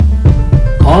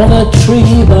On a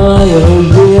tree by a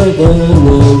river, a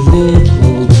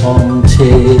little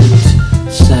tomtit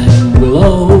sang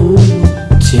willow,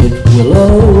 tit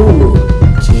willow,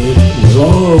 tit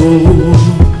willow.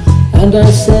 And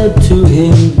I said to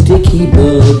him, Dicky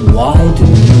bird, why do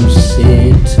you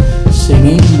sit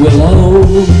singing willow,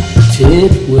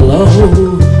 tit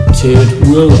willow, tit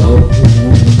willow?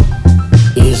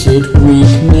 Is it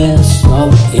weakness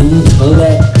of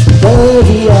intellect,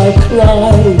 birdie, I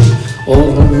cried, or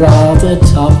a rather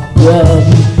tough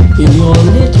worm in your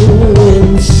little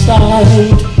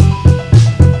inside?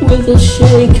 With a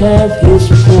shake of his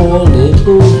poor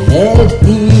little head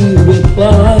he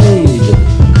replied,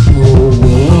 oh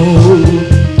willow,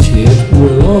 tit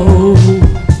willow,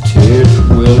 tit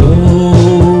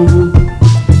willow.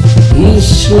 He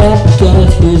slapped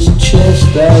at his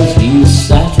chest as he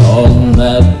sat on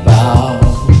that bough,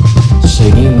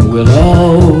 singing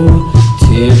willow,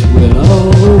 tit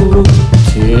willow,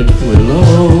 tit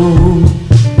willow.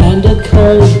 And a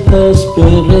cold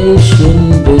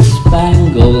perspiration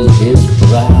bespangled his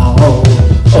brow.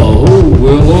 Oh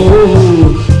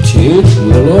willow, tit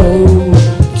willow,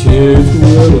 tit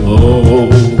willow.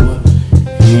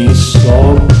 He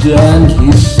sobbed and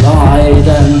he sighed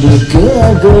and a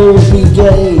gurgle he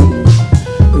gave.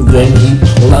 Then he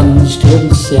plunged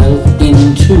himself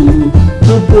into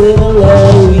the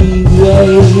billowy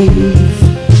wave,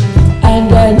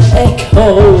 and an echo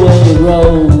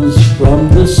arose from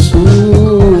the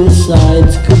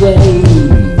suicide's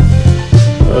grave.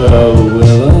 Oh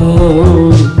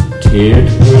willow, tit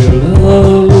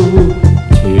willow,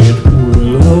 tit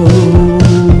willow.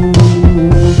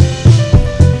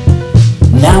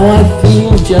 Now I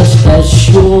feel just as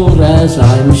sure as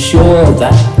I'm sure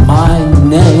that my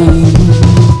name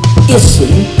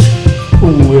isn't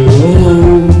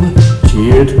willow,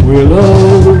 tit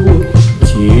willow,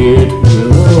 tit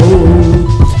willow.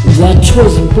 That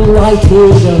 'twas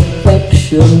blighted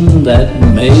affection that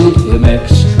made him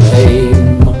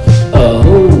exclaim, oh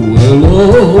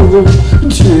willow,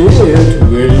 tit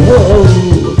willow,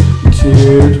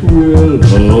 tit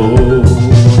willow.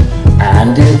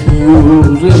 And if you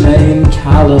remain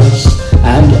callous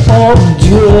and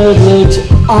obdurate,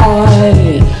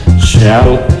 I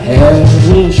shall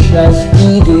perish as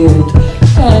he did,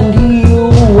 and you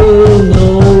will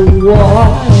know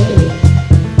why,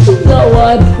 though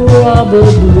I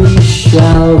probably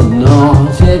shall not.